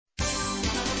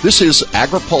This is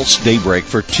AgriPulse Daybreak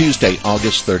for Tuesday,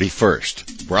 August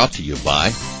 31st, brought to you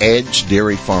by Edge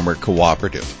Dairy Farmer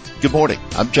Cooperative. Good morning.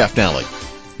 I'm Jeff Nally.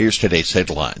 Here's today's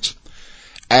headlines.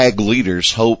 Ag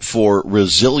leaders hope for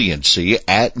resiliency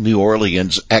at New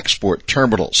Orleans export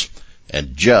terminals,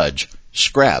 and judge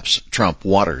scraps Trump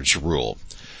waters rule.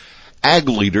 Ag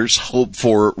leaders hope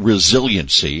for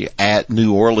resiliency at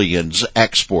New Orleans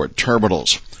export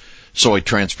terminals. Soy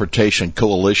Transportation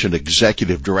Coalition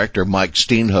Executive Director Mike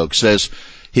Steenhoek says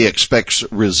he expects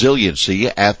resiliency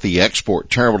at the export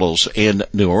terminals in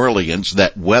New Orleans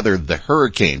that weathered the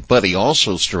hurricane, but he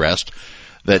also stressed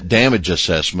that damage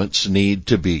assessments need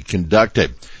to be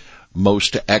conducted.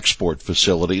 Most export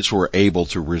facilities were able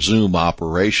to resume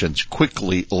operations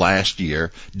quickly last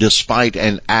year despite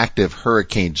an active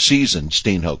hurricane season,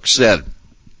 Steenhoek said.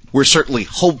 We're certainly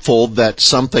hopeful that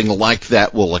something like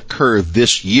that will occur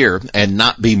this year and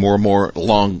not be more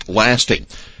long-lasting.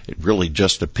 It really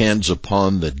just depends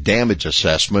upon the damage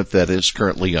assessment that is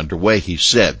currently underway, he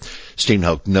said.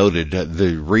 Steenhoek noted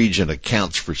the region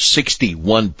accounts for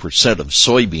 61% of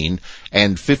soybean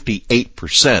and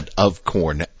 58% of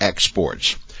corn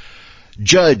exports.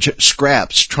 Judge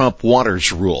scraps Trump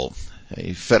waters rule.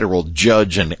 A federal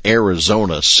judge in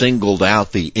Arizona singled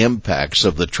out the impacts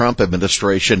of the Trump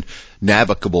administration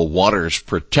navigable waters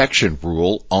protection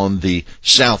rule on the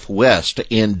Southwest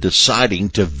in deciding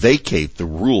to vacate the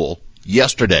rule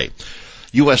yesterday.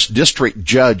 U.S. District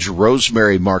Judge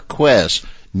Rosemary Marquez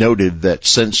noted that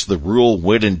since the rule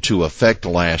went into effect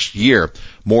last year,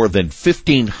 more than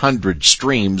 1,500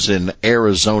 streams in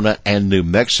Arizona and New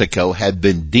Mexico had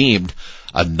been deemed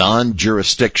a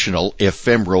non-jurisdictional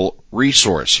ephemeral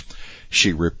resource.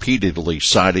 She repeatedly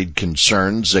cited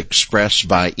concerns expressed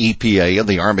by EPA and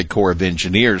the Army Corps of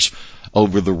Engineers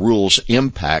over the rule's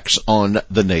impacts on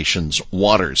the nation's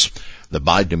waters. The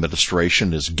Biden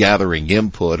administration is gathering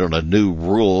input on a new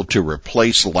rule to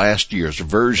replace last year's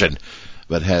version,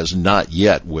 but has not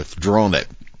yet withdrawn it.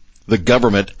 The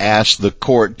government asked the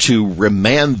court to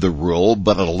remand the rule,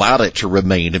 but allowed it to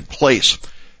remain in place.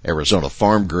 Arizona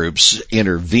farm groups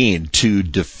intervened to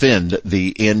defend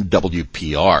the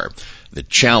NWPR. The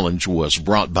challenge was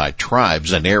brought by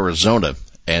tribes in Arizona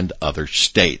and other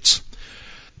states.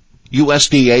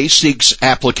 USDA seeks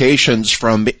applications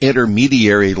from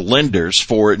intermediary lenders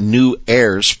for new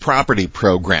heirs property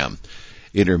program.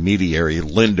 Intermediary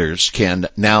lenders can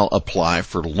now apply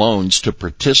for loans to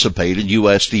participate in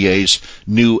USDA's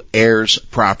new heirs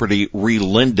property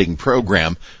relending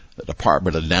program, the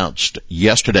department announced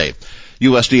yesterday.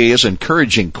 USDA is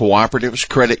encouraging cooperatives,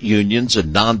 credit unions,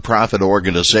 and nonprofit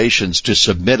organizations to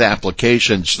submit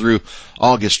applications through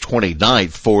August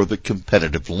 29th for the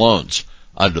competitive loans.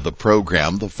 Under the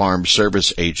program, the Farm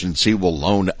Service Agency will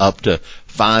loan up to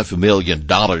 $5 million at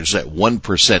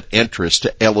 1% interest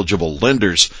to eligible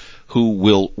lenders who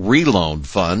will reloan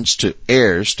funds to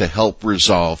heirs to help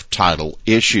resolve title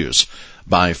issues.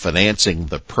 By financing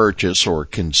the purchase or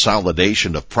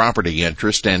consolidation of property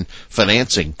interest and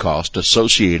financing costs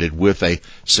associated with a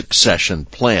succession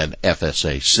plan,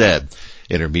 FSA said.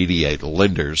 Intermediate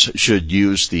lenders should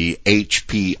use the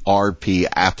HPRP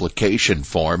application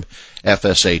form,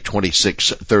 FSA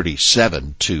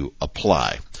 2637, to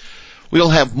apply. We'll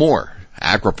have more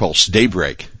AgriPulse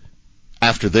Daybreak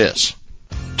after this.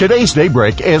 Today's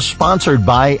Daybreak is sponsored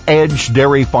by Edge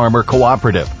Dairy Farmer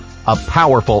Cooperative, a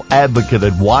powerful advocate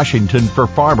in Washington for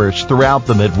farmers throughout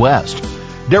the Midwest.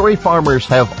 Dairy farmers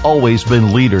have always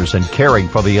been leaders in caring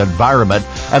for the environment,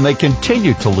 and they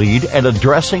continue to lead in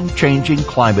addressing changing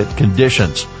climate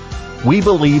conditions. We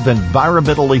believe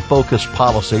environmentally focused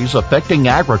policies affecting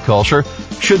agriculture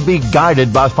should be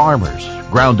guided by farmers,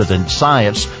 grounded in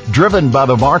science, driven by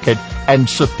the market, and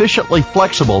sufficiently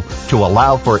flexible to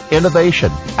allow for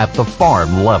innovation at the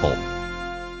farm level.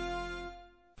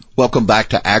 Welcome back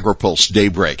to AgriPulse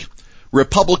Daybreak.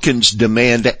 Republicans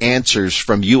demand answers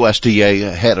from USDA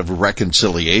ahead of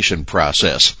reconciliation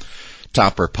process.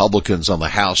 Top Republicans on the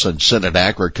House and Senate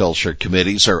Agriculture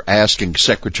Committees are asking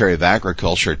Secretary of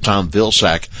Agriculture Tom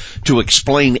Vilsack to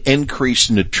explain increased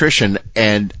nutrition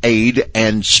and aid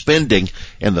and spending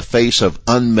in the face of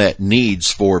unmet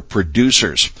needs for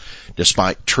producers.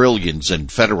 Despite trillions in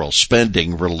federal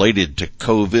spending related to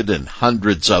COVID and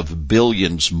hundreds of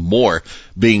billions more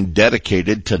being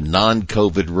dedicated to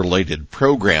non-COVID related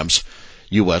programs,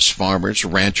 U.S. farmers,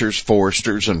 ranchers,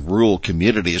 foresters, and rural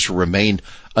communities remain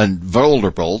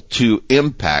vulnerable to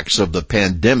impacts of the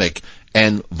pandemic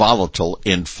and volatile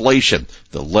inflation,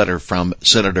 the letter from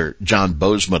Senator John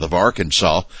Boozman of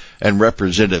Arkansas and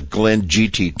Representative Glenn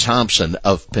G.T. Thompson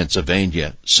of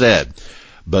Pennsylvania said.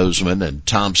 Bozeman and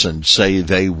Thompson say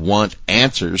they want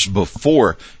answers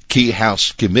before key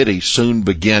House committees soon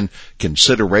begin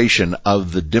consideration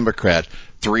of the Democrat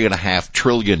 $3.5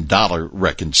 trillion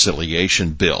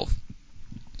reconciliation bill.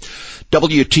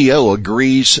 WTO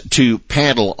agrees to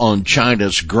panel on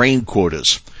China's grain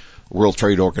quotas. The World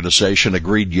Trade Organization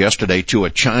agreed yesterday to a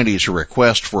Chinese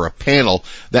request for a panel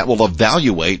that will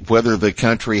evaluate whether the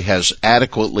country has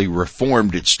adequately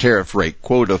reformed its tariff rate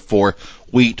quota for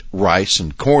wheat, rice,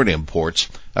 and corn imports,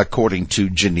 according to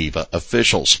Geneva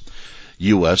officials.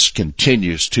 U.S.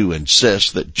 continues to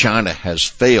insist that China has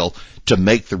failed to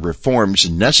make the reforms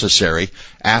necessary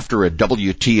after a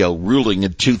WTO ruling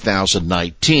in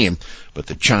 2019, but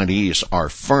the Chinese are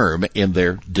firm in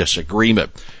their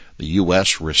disagreement. The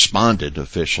U.S. responded,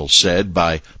 officials said,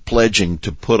 by pledging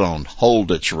to put on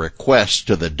hold its request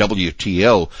to the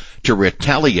WTO to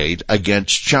retaliate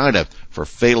against China for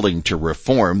failing to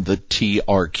reform the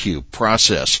TRQ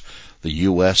process. The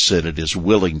U.S. said it is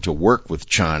willing to work with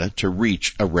China to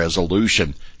reach a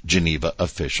resolution, Geneva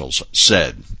officials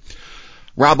said.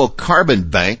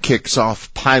 Rabocarbon Bank kicks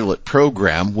off pilot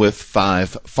program with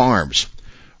 5 farms.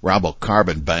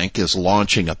 Rabocarbon Bank is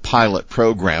launching a pilot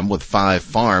program with 5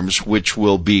 farms which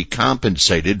will be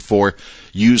compensated for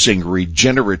using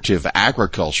regenerative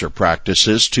agriculture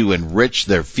practices to enrich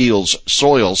their fields'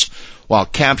 soils while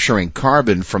capturing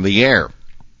carbon from the air.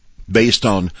 Based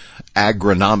on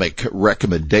agronomic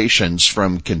recommendations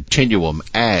from Continuum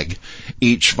Ag,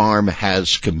 each farm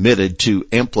has committed to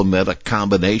implement a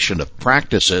combination of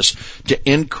practices to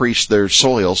increase their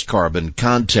soil's carbon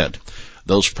content.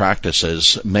 Those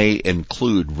practices may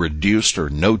include reduced or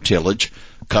no tillage,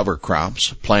 cover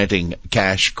crops, planting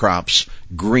cash crops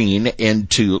green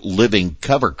into living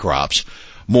cover crops,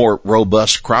 more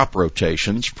robust crop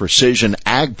rotations, precision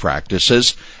ag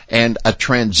practices, and a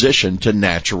transition to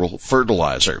natural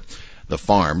fertilizer. The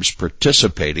farms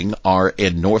participating are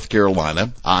in North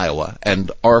Carolina, Iowa,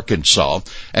 and Arkansas,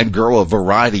 and grow a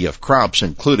variety of crops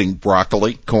including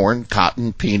broccoli, corn,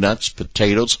 cotton, peanuts,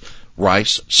 potatoes,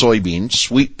 rice, soybeans,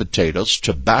 sweet potatoes,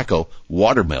 tobacco,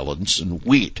 watermelons, and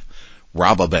wheat.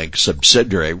 Rabobank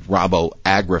subsidiary Rabo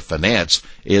AgriFinance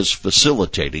is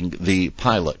facilitating the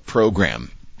pilot program.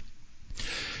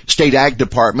 State ag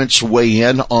departments weigh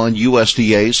in on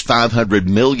USDA's $500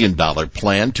 million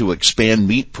plan to expand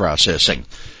meat processing.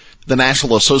 The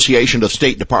National Association of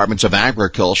State Departments of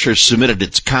Agriculture submitted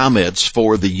its comments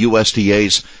for the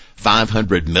USDA's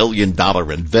 $500 million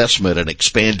investment in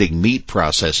expanding meat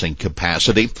processing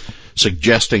capacity,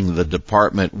 suggesting the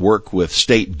department work with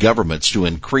state governments to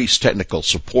increase technical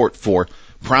support for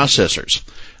processors.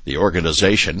 The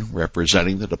organization,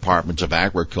 representing the Departments of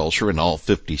Agriculture in all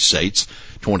 50 states,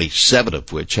 27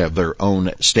 of which have their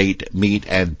own state meat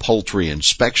and poultry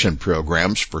inspection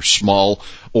programs for small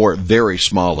or very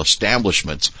small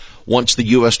establishments, wants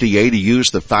the USDA to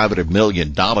use the $500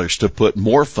 million to put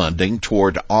more funding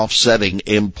toward offsetting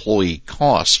employee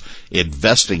costs,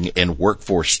 investing in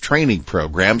workforce training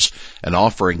programs, and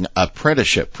offering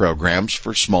apprenticeship programs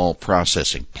for small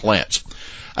processing plants.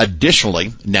 Additionally,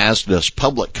 NASDA's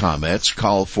public comments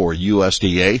call for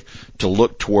USDA to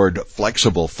look toward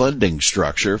flexible funding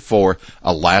structure for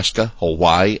Alaska,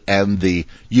 Hawaii, and the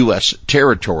U.S.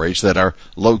 territories that are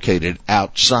located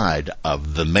outside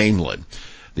of the mainland.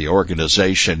 The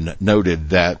organization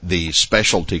noted that the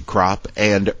specialty crop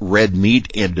and red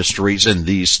meat industries in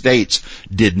these states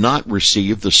did not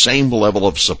receive the same level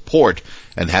of support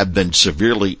and have been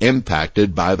severely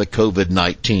impacted by the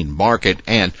COVID-19 market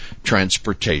and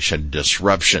transportation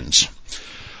disruptions.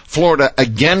 Florida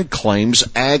again claims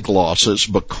ag losses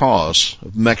because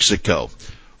of Mexico.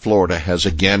 Florida has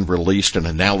again released an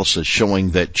analysis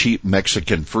showing that cheap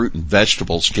Mexican fruit and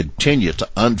vegetables continue to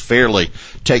unfairly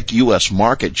take U.S.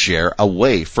 market share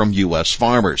away from U.S.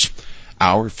 farmers.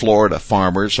 Our Florida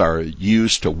farmers are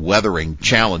used to weathering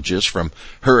challenges from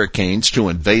hurricanes to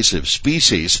invasive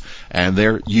species, and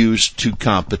they're used to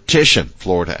competition,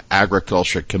 Florida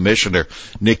Agriculture Commissioner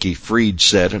Nikki Fried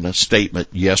said in a statement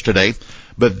yesterday.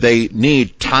 But they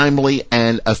need timely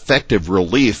and effective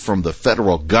relief from the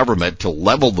federal government to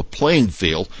level the playing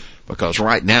field, because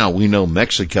right now we know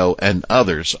Mexico and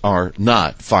others are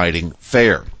not fighting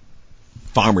fair.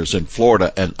 Farmers in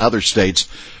Florida and other states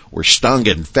were stung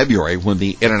in February when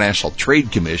the International Trade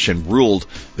Commission ruled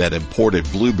that imported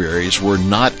blueberries were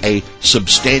not a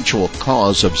substantial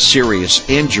cause of serious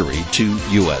injury to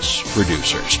U.S.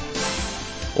 producers.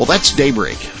 Well, that's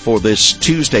Daybreak for this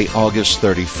Tuesday, August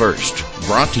 31st,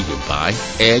 brought to you by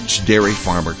Edge Dairy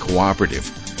Farmer Cooperative.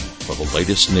 For the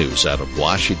latest news out of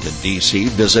Washington, D.C.,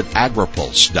 visit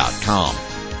agripulse.com.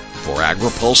 For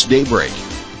AgriPulse Daybreak,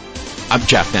 I'm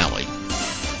Jeff Nally.